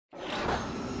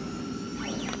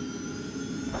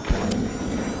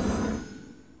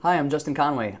Hi, I'm Justin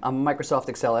Conway. I'm a Microsoft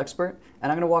Excel expert,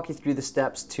 and I'm going to walk you through the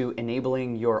steps to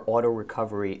enabling your auto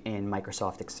recovery in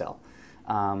Microsoft Excel.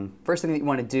 First thing that you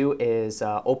want to do is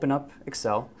open up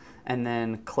Excel and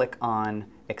then click on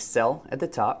Excel at the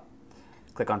top,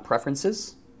 click on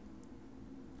Preferences,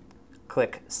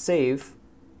 click Save,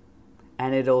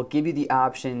 and it'll give you the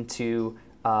option to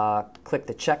click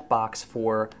the checkbox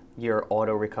for your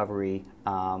auto recovery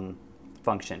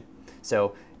function.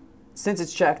 So since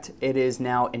it's checked, it is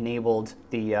now enabled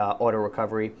the auto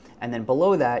recovery, and then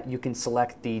below that you can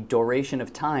select the duration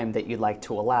of time that you'd like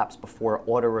to elapse before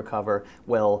auto recover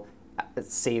will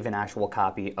save an actual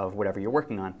copy of whatever you're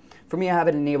working on. For me, I have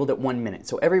it enabled at 1 minute.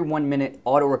 So every 1 minute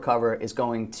auto recover is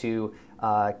going to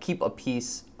keep a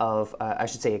piece of,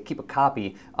 keep a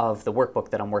copy of the workbook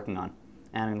that I'm working on.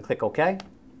 And I'm going to click OK, and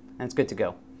it's good to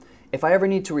go. If I ever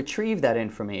need to retrieve that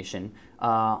information,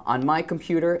 on my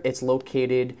computer, it's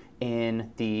located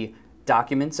in the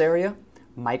Documents area,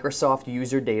 Microsoft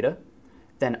User Data,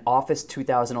 then Office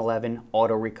 2011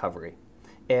 Auto Recovery.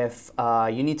 If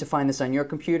you need to find this on your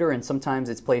computer, and sometimes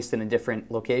it's placed in a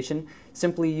different location,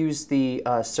 simply use the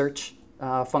search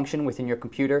function within your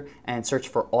computer and search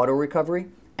for Auto Recovery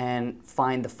and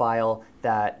find the file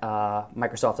that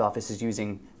Microsoft Office is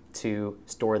using to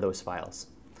store those files.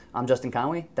 I'm Justin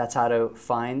Conway. That's how to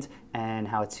find and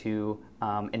how to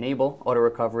enable auto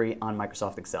recovery on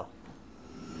Microsoft Excel.